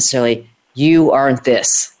experiences, not necessarily you aren't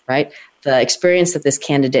this, right? The experience that this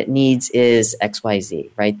candidate needs is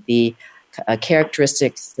XYZ, right? The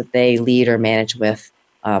characteristics that they lead or manage with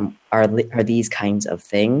are these kinds of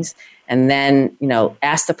things. And then,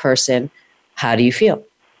 ask the person, how do you feel?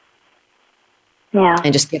 Yeah.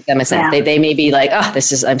 And just give them a sense. They may be like,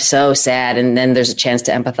 I'm so sad. And then there's a chance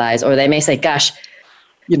to empathize. Or they may say, gosh,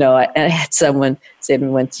 I had someone say to me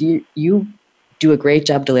once, you do a great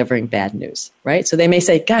job delivering bad news, right? So they may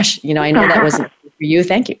say, gosh, I know that wasn't for you.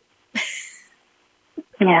 Thank you.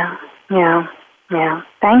 Yeah.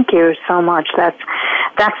 Thank you so much.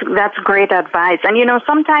 That's great advice. And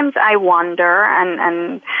sometimes I wonder,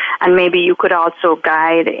 and maybe you could also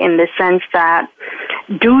guide in the sense that,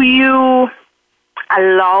 do you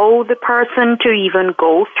allow the person to even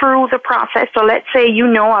go through the process? So let's say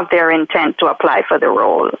of their intent to apply for the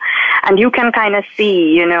role, and you can kind of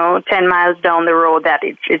see, 10 miles down the road that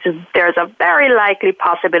there's a very likely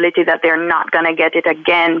possibility that they're not going to get it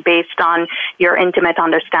again based on your intimate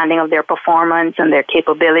understanding of their performance and their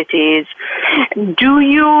capabilities. Do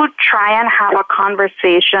you try and have a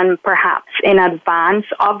conversation perhaps in advance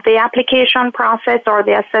of the application process or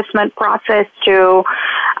the assessment process to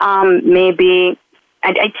maybe,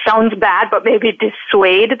 and it sounds bad, but maybe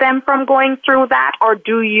dissuade them from going through that? Or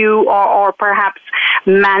do you, or perhaps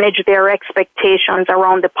manage their expectations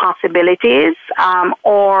around the possibilities?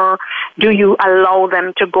 Or do you allow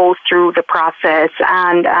them to go through the process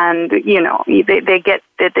and they get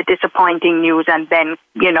the disappointing news and then,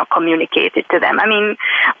 communicate it to them? I mean,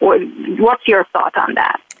 what's your thought on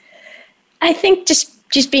that? I think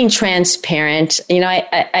just being transparent,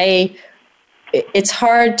 it's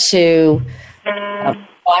hard to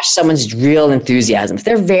watch someone's real enthusiasm. If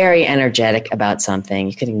they're very energetic about something,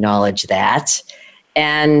 you can acknowledge that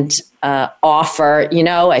and offer,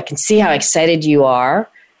 I can see how excited you are.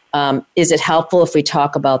 Is it helpful if we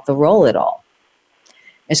talk about the role at all?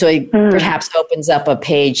 And so it perhaps opens up a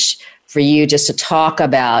page for you just to talk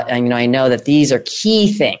about, and I know that these are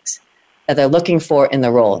key things that they're looking for in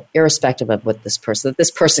the role, irrespective of what this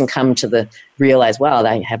person come to realize, well,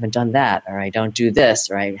 I haven't done that, or I don't do this,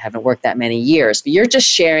 or I haven't worked that many years. But you're just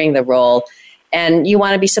sharing the role, and you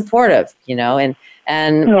want to be supportive, and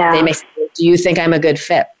they may say, do you think I'm a good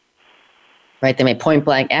fit? Right? They may point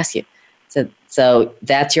blank ask you. So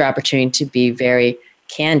that's your opportunity to be very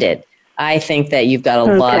candid. I think that you've got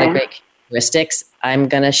a lot of great characteristics. I'm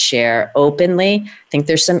going to share openly. I think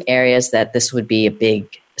there's some areas that this would be a big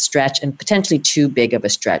stretch and potentially too big of a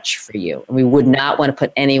stretch for you. And we would not want to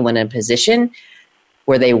put anyone in a position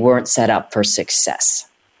where they weren't set up for success.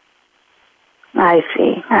 I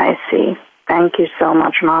see. Thank you so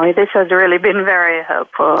much, Molly. This has really been very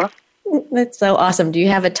helpful. That's so awesome. Do you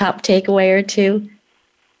have a top takeaway or two?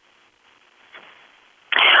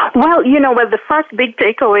 Well, the first big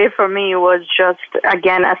takeaway for me was just,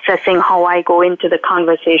 again, assessing how I go into the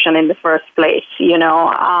conversation in the first place.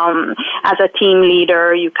 As a team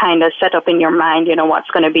leader, you kind of set up in your mind, what's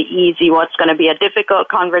going to be easy, what's going to be a difficult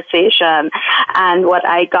conversation. And what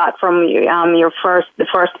I got from the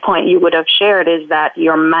first point you would have shared is that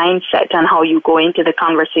your mindset and how you go into the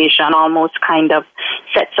conversation almost kind of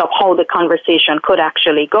sets up how the conversation could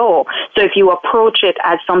actually go. So if you approach it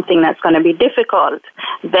as something that's going to be difficult,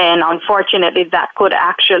 then unfortunately that could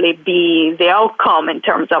actually be the outcome in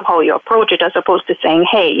terms of how you approach it, as opposed to saying,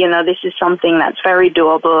 hey, this is something that's very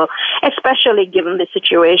doable, especially given the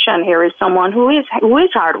situation here is someone who is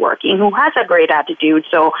hardworking, who has a great attitude.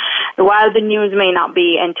 So while the news may not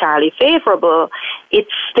be entirely favorable,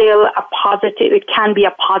 it's still it can be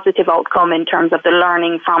a positive outcome in terms of the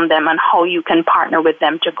learning from them and how you can partner with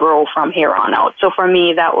them to grow from here on out. So for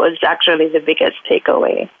me, that was actually the biggest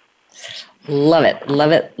takeaway. Love it,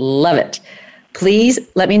 love it, love it. Please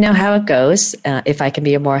let me know how it goes. If I can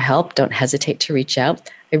be of more help, don't hesitate to reach out.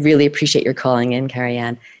 I really appreciate your calling in,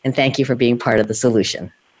 Carrie-Anne, and thank you for being part of the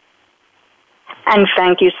solution. And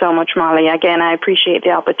thank you so much, Molly. Again, I appreciate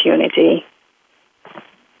the opportunity.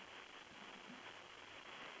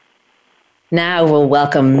 Now we'll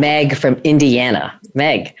welcome Meg from Indiana.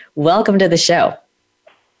 Meg, welcome to the show.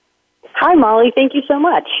 Hi, Molly. Thank you so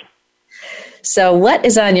much. So what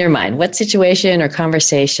is on your mind? What situation or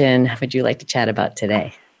conversation would you like to chat about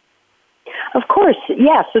today? Of course.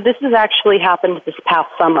 Yeah. So this has actually happened this past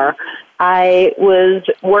summer. I was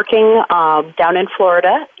working down in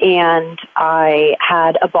Florida, and I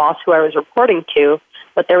had a boss who I was reporting to,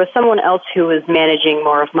 but there was someone else who was managing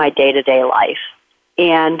more of my day-to-day life.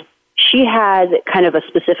 And she had kind of a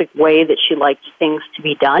specific way that she liked things to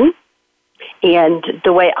be done. And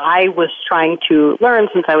the way I was trying to learn,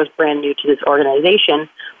 since I was brand new to this organization,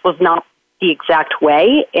 was not the exact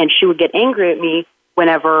way. And she would get angry at me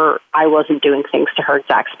whenever I wasn't doing things to her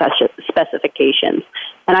exact specifications.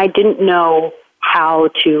 And I didn't know how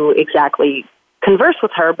to exactly converse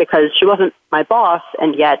with her because she wasn't my boss,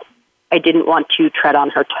 and yet I didn't want to tread on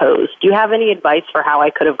her toes. Do you have any advice for how I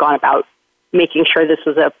could have gone about making sure this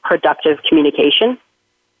was a productive communication?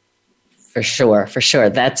 For sure.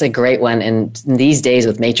 That's a great one. And these days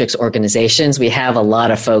with matrix organizations, we have a lot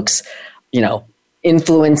of folks,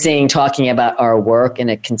 influencing, talking about our work, and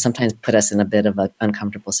it can sometimes put us in a bit of an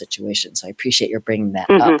uncomfortable situation. So I appreciate your bringing that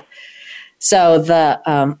up. So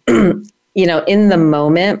in the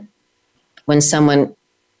moment when someone,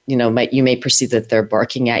 you may perceive that they're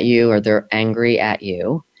barking at you or they're angry at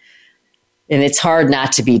you, and it's hard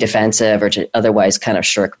not to be defensive or to otherwise kind of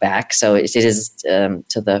shirk back. So it is, to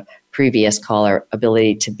the previous caller,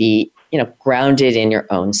 ability to be, grounded in your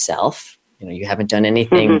own self. You haven't done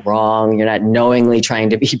anything wrong. You're not knowingly trying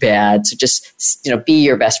to be bad. So just, be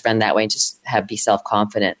your best friend that way and just be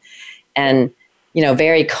self-confident. And,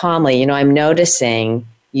 very calmly, I'm noticing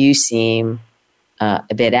you seem a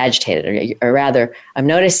bit agitated, or rather, I'm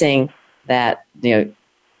noticing that,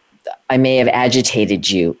 I may have agitated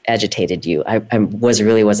you. I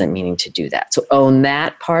wasn't meaning to do that. So own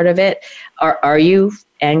that part of it. Are you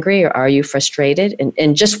angry or are you frustrated?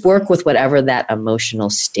 And just work with whatever that emotional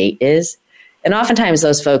state is. And oftentimes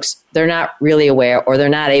those folks, they're not really aware, or they're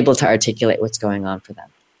not able to articulate what's going on for them.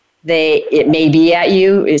 It may be at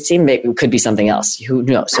you. It could be something else. Who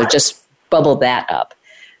knows? So just bubble that up.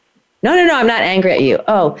 No, I'm not angry at you.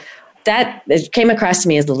 Oh, that it came across to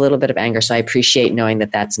me as a little bit of anger. So I appreciate knowing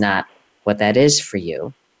that that's not what that is for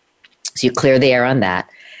you. So you clear the air on that.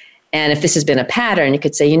 And if this has been a pattern, you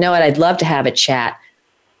could say, I'd love to have a chat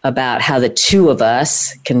about how the two of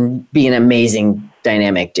us can be an amazing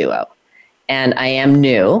dynamic duo. And I am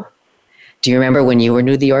new. Do you remember when you were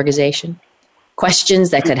new to the organization? Questions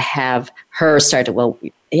that could have her start to,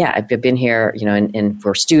 I've been here, and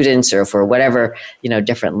for students or for whatever,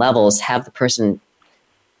 different levels, have the person,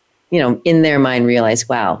 in their mind realize,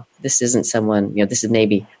 wow, this isn't someone, this is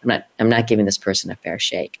maybe, I'm not giving this person a fair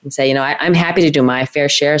shake. And say, I'm happy to do my fair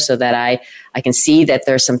share so that I can see that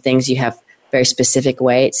there's some things you have very specific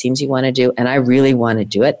way it seems you want to do, and I really want to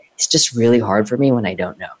do it. It's just really hard for me when I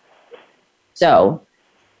don't know. So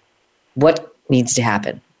what needs to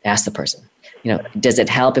happen? Ask the person. Does it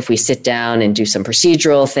help if we sit down and do some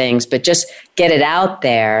procedural things, but just get it out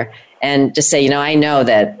there and just say, I know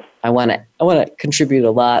that I want to contribute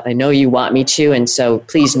a lot. I know you want me to, and so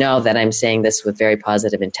please know that I'm saying this with very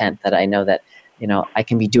positive intent, that I know that I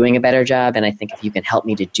can be doing a better job. And I think if you can help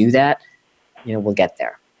me to do that, we'll get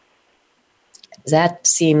there. Does that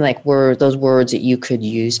seem like were those words that you could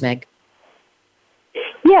use, Meg?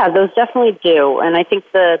 Yeah, those definitely do. And I think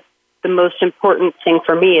the most important thing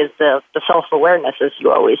for me is the self-awareness, as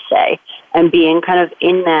you always say, and being kind of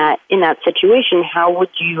in that situation. How would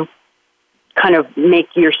you kind of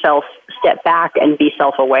make yourself step back and be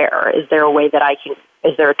self-aware? Is there a way that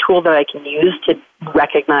is there a tool that I can use to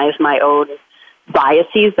recognize my own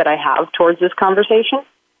biases that I have towards this conversation?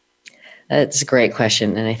 That's a great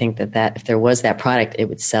question, and I think that if there was that product, it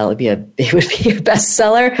would sell. It would be a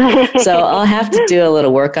bestseller. So I'll have to do a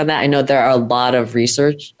little work on that. I know there are a lot of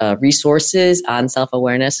resources on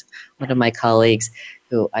self-awareness. One of my colleagues,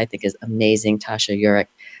 who I think is amazing, Tasha Urich,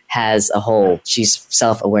 she's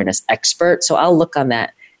self-awareness expert. So I'll look on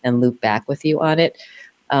that and loop back with you on it.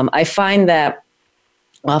 I find that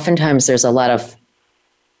oftentimes there's a lot of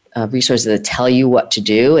resources that tell you what to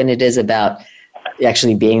do, and it is about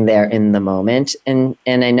actually being there in the moment. And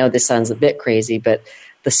I know this sounds a bit crazy, but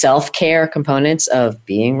the self-care components of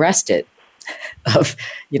being rested,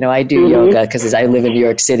 I do yoga because I live in New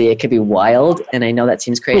York City. It could be wild, and I know that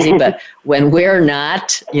seems crazy, but when we're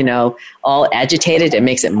not, all agitated, it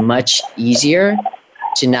makes it much easier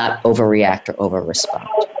to not overreact or over-respond.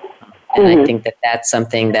 And I think that that's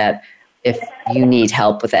something that if you need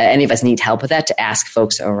help with that, any of us need help with that, to ask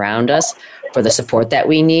folks around us for the support that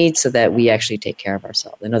we need so that we actually take care of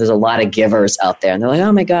ourselves. I know there's a lot of givers out there, and they're like,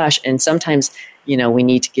 oh my gosh. And sometimes, we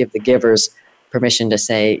need to give the givers permission to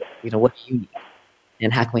say, what do you need?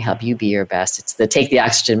 And how can we help you be your best? It's the take the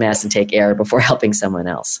oxygen mask and take air before helping someone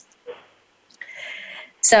else.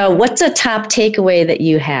 So what's a top takeaway that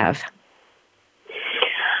you have?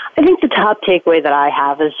 I think the top takeaway that I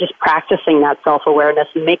have is just practicing that self-awareness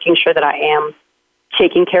and making sure that I am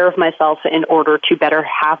taking care of myself in order to better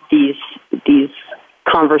have these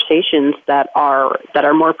conversations that are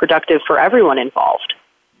more productive for everyone involved.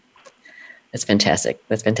 That's fantastic.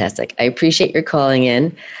 I appreciate your calling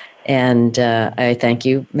in, and I thank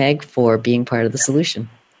you, Meg, for being part of the solution.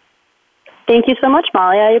 Thank you so much,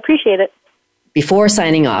 Molly. I appreciate it. Before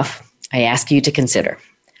signing off, I ask you to consider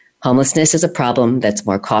homelessness is a problem that's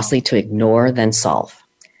more costly to ignore than solve.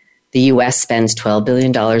 The U.S. spends $12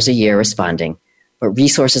 billion a year responding, but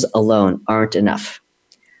resources alone aren't enough.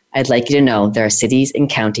 I'd like you to know there are cities and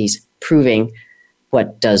counties proving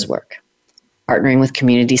what does work. Partnering with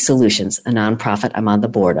Community Solutions, a nonprofit I'm on the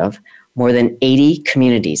board of, more than 80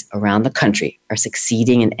 communities around the country are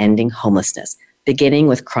succeeding in ending homelessness, beginning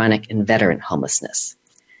with chronic and veteran homelessness.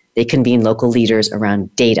 They convene local leaders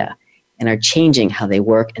around data and are changing how they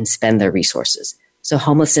work and spend their resources, so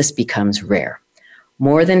homelessness becomes rare.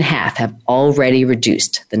 More than half have already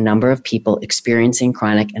reduced the number of people experiencing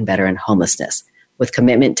chronic and veteran homelessness, with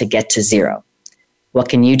commitment to get to zero. What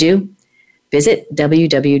can you do? Visit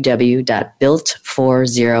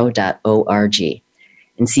www.builtforzero.org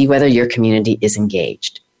and see whether your community is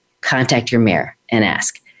engaged. Contact your mayor and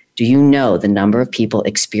ask, do you know the number of people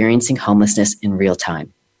experiencing homelessness in real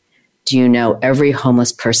time? Do you know every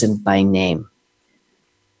homeless person by name?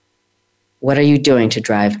 What are you doing to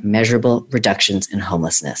drive measurable reductions in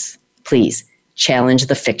homelessness? Please challenge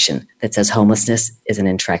the fiction that says homelessness is an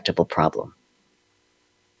intractable problem.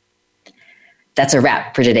 That's a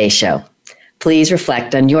wrap for today's show. Please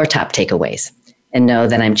reflect on your top takeaways and know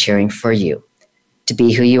that I'm cheering for you to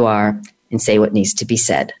be who you are and say what needs to be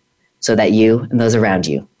said so that you and those around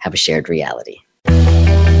you have a shared reality.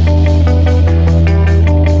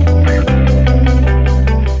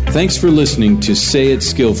 Thanks for listening to Say It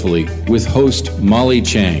Skillfully with host Molly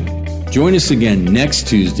Tschang. Join us again next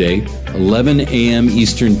Tuesday, 11 a.m.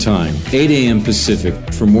 Eastern Time, 8 a.m. Pacific,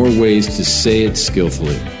 for more ways to say it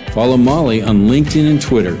skillfully. Follow Molly on LinkedIn and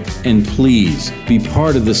Twitter, and please be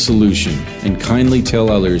part of the solution and kindly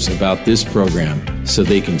tell others about this program so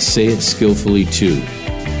they can say it skillfully too.